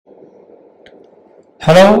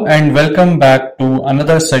Hello and welcome back to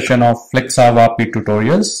another session of Flaxxa Wapi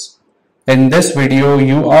tutorials. In this video,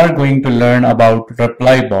 you are going to learn about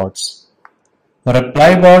reply bots.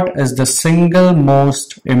 Reply bot is the single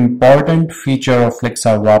most important feature of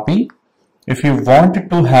Flaxxa Wapi. If you want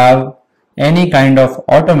to have any kind of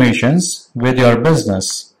automations with your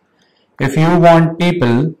business, if you want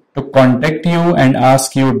people to contact you and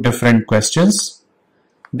ask you different questions,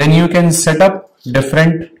 then you can set up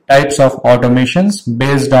different types of automations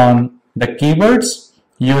based on the keywords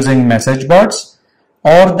using message bots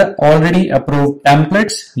or the already approved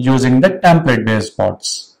templates using the template based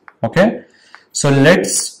bots. Okay, so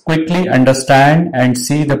let's quickly understand and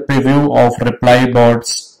see the preview of reply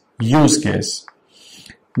bots use case.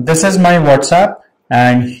 This is my WhatsApp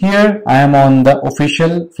and here I am on the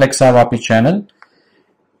official Flaxxa Wapi channel.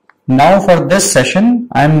 Now for this session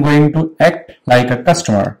I am going to act like a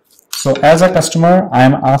customer. So as a customer, I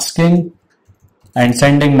am asking and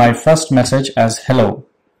sending my first message as hello.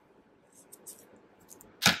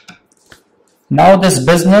 Now this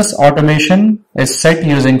business automation is set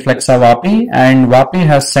using Flaxxa Wapi and Wapi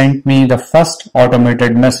has sent me the first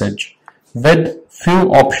automated message with few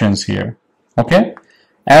options here. Okay.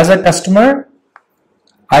 As a customer,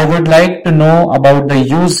 I would like to know about the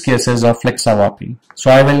use cases of Flaxxa Wapi. So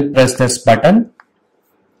I will press this button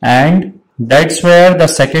and that's where the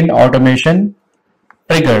second automation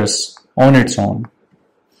triggers on its own.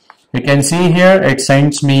 You can see here it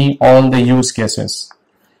sends me all the use cases.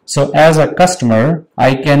 So as a customer,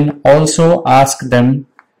 I can also ask them,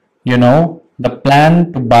 the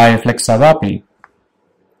plan to buy Flaxxa Wapi.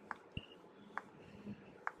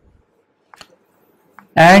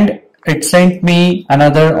 And it sent me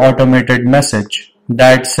another automated message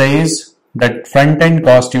that says that front end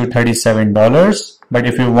cost you $37. But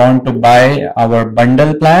if you want to buy our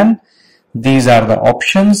bundle plan, these are the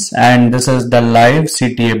options and this is the live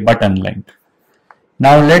CTA button link.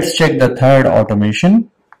 Now let's check the third automation,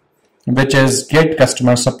 which is get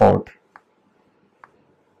customer support.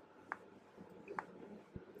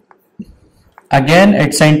 Again,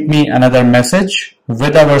 it sent me another message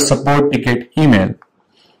with our support ticket email.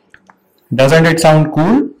 Doesn't it sound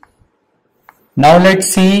cool? Now let's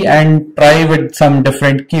see and try with some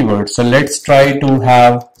different keywords. So let's try to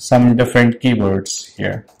have some different keywords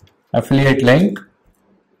here. Affiliate link.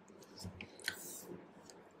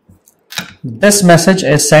 This message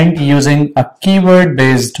is sent using a keyword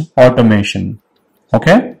based automation.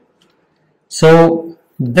 Okay. So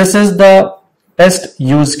this is the best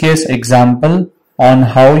use case example on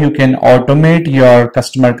how you can automate your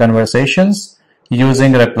customer conversations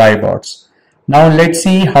using reply bots. Now let's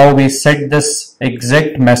see how we set this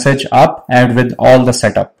exact message up and with all the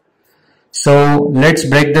setup. So let's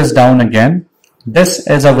break this down again. This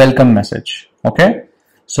is a welcome message. Okay.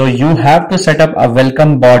 So you have to set up a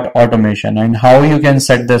welcome bot automation and how you can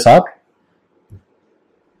set this up.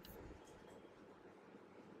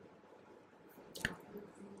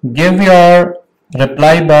 Give your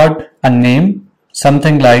reply bot a name,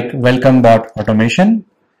 something like welcome bot automation.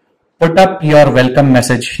 Put up your welcome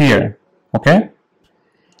message here. Okay,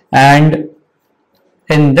 and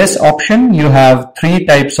in this option you have three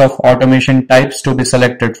types of automation types to be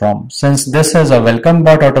selected from. Since this is a welcome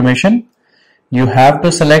bot automation, you have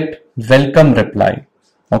to select welcome reply.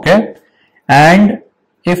 Okay, and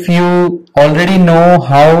if you already know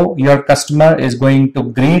how your customer is going to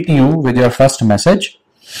greet you with your first message,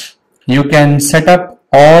 you can set up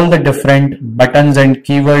all the different buttons and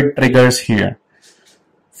keyword triggers here.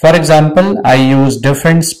 For example, I use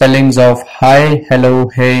different spellings of hi, hello,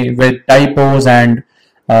 hey with typos and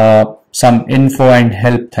some info and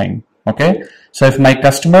help thing. Okay. So if my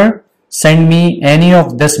customer send me any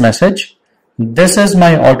of this message, this is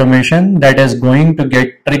my automation that is going to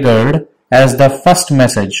get triggered as the first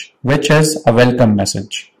message, which is a welcome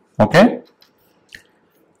message. Okay.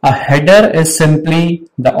 A header is simply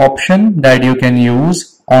the option that you can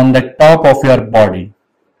use on the top of your body.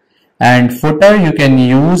 And footer you can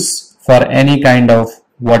use for any kind of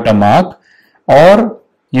watermark, or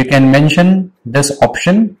you can mention this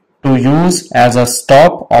option to use as a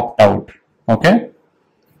stop opt-out. Okay.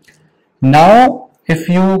 Now, if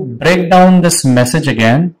you break down this message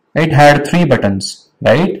again, it had three buttons,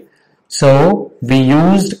 right? So we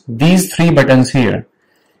used these three buttons here.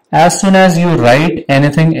 As soon as you write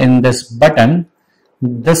anything in this button,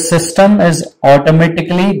 the system is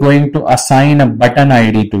automatically going to assign a button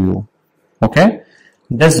ID to you. Okay,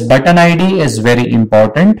 this button ID is very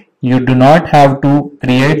important. You do not have to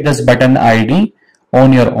create this button ID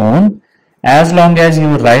on your own. As long as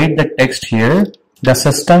you write the text here, the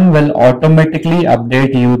system will automatically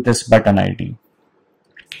update you this button ID.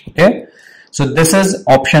 Okay, So this is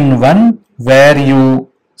option 1 where you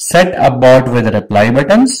set a bot with reply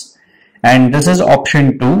buttons, and this is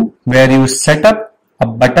option 2 where you set up a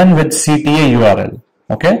button with CTA URL.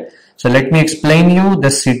 Okay, so let me explain you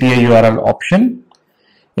this CTA URL option.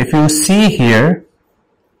 If you see here,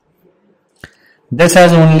 this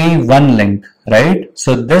has only one link, right?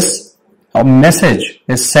 So this message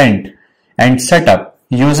is sent and set up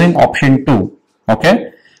using option 2.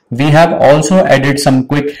 Okay, we have also added some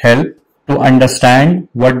quick help to understand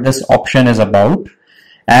what this option is about,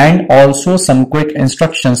 and also some quick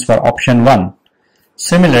instructions for option 1.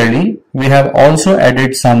 Similarly, we have also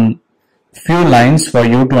added some few lines for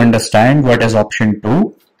you to understand what is option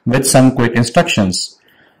 2 with some quick instructions.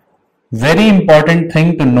 Very important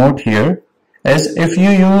thing to note here is if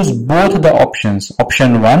you use both the options,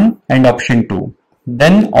 option 1 and option 2,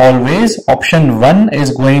 then always option 1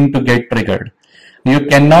 is going to get triggered. You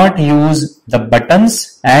cannot use the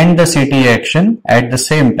buttons and the CTA action at the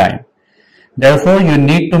same time. Therefore, you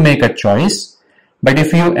need to make a choice. But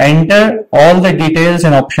if you enter all the details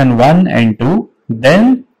in option 1 and 2,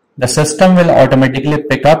 then the system will automatically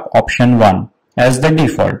pick up option 1 as the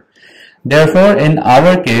default. Therefore, in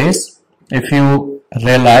our case, if you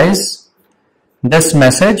realize, this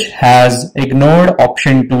message has ignored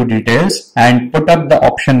option 2 details and put up the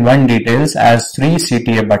option 1 details as 3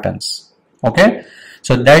 CTA buttons. Okay,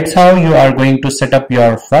 so that's how you are going to set up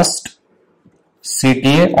your first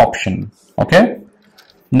CTA option. Okay,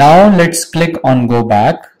 now let's click on go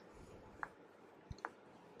back.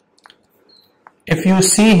 If you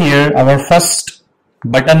see here, our first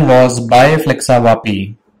button was buy Flaxxa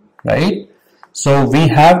Wapi, right? So we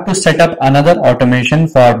have to set up another automation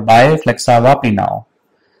for buy Flaxxa Wapi now.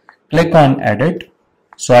 Click on edit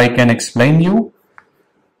so I can explain you.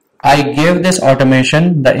 I gave this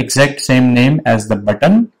automation the exact same name as the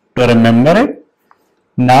button to remember it.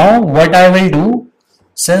 Now what I will do,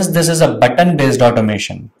 since this is a button based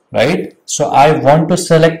automation, right? So I want to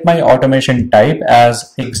select my automation type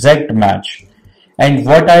as exact match. And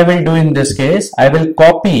what I will do in this case, I will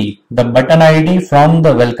copy the button ID from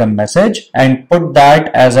the welcome message and put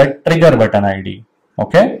that as a trigger button ID.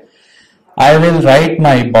 Okay. I will write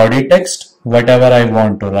my body text, whatever I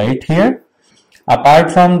want to write here.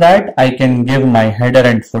 Apart from that, I can give my header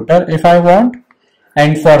and footer if I want.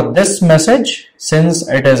 And for this message, since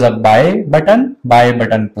it is a buy button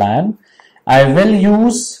plan, I will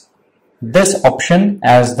use this option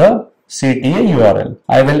as the CTA URL.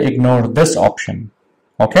 I will ignore this option.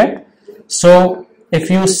 Okay. So if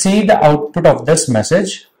you see the output of this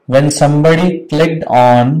message, when somebody clicked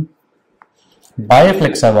on buy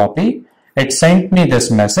Flaxxa Wapi, it sent me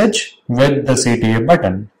this message with the CTA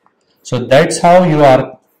button. So that's how you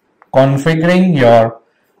are configuring your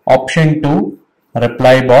option 2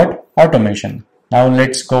 reply bot automation. Now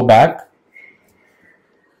let's go back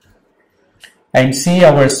and see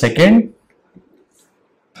our second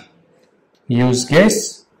use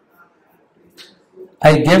case.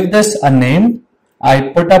 I give this a name, I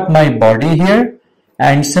put up my body here,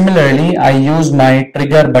 and similarly I use my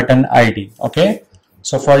trigger button ID. Okay,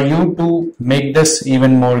 so for you to make this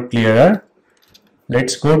even more clearer,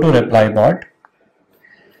 let's go to reply bot,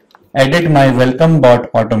 edit my welcome bot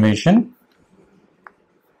automation,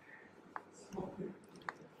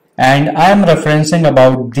 and I am referencing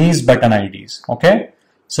about these button IDs. Okay,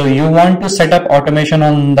 so you want to set up automation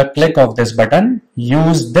on the click of this button,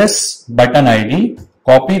 use this button ID,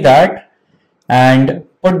 copy that and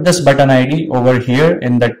put this button ID over here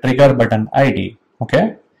in the trigger button ID.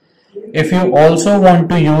 Okay, if you also want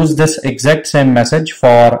to use this exact same message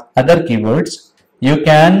for other keywords, you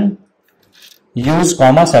can use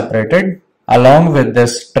comma separated along with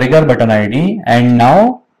this trigger button ID and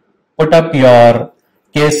now put up your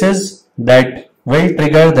cases that will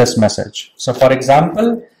trigger this message. So for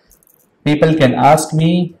example, people can ask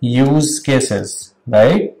me use cases,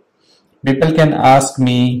 right? People can ask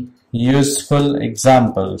me useful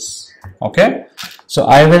examples. Okay, so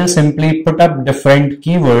I will simply put up different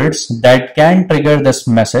keywords that can trigger this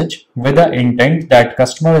message with the intent that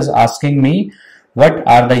customer is asking me what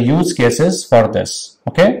are the use cases for this.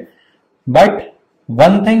 Okay, but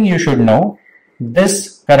one thing you should know,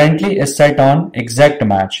 this currently is set on exact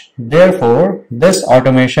match. Therefore, this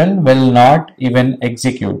automation will not even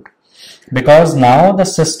execute because now the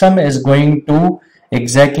system is going to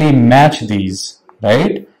exactly match these,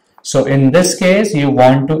 right? So in this case, you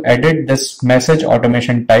want to edit this message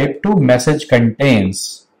automation type to message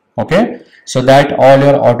contains. Okay, so that all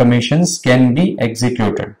your automations can be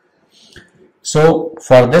executed. So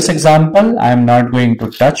for this example, I am not going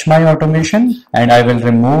to touch my automation and I will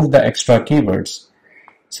remove the extra keywords.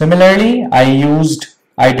 Similarly, I used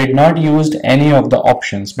I did not use any of the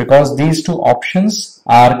options because these two options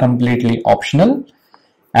are completely optional,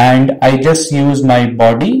 and I just use my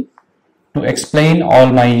body to explain all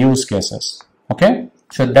my use cases. Okay,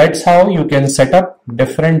 so that's how you can set up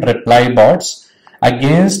different reply bots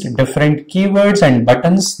against different keywords and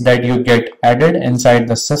buttons that you get added inside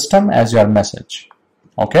the system as your message.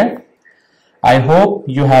 Okay, I hope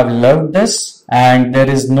you have loved this, and there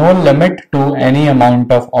is no limit to any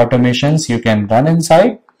amount of automations you can run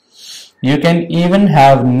inside. You can even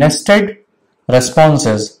have nested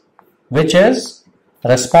responses, which is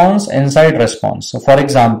response inside response. So for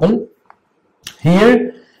example,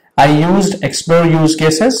 here I used explore use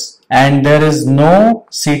cases and there is no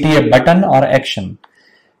CTA button or action.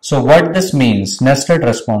 So what this means, nested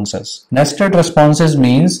responses. Nested responses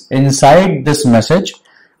means inside this message,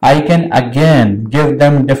 I can again give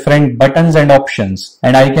them different buttons and options,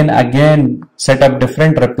 and I can again set up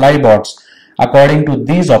different reply bots according to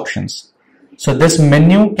these options. So this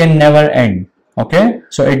menu can never end. Okay,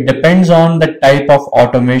 so it depends on the type of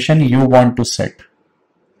automation you want to set.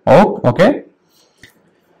 Okay,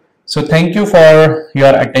 so thank you for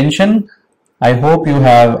your attention. I hope you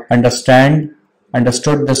have understood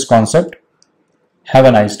this concept. Have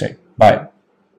a nice day. Bye.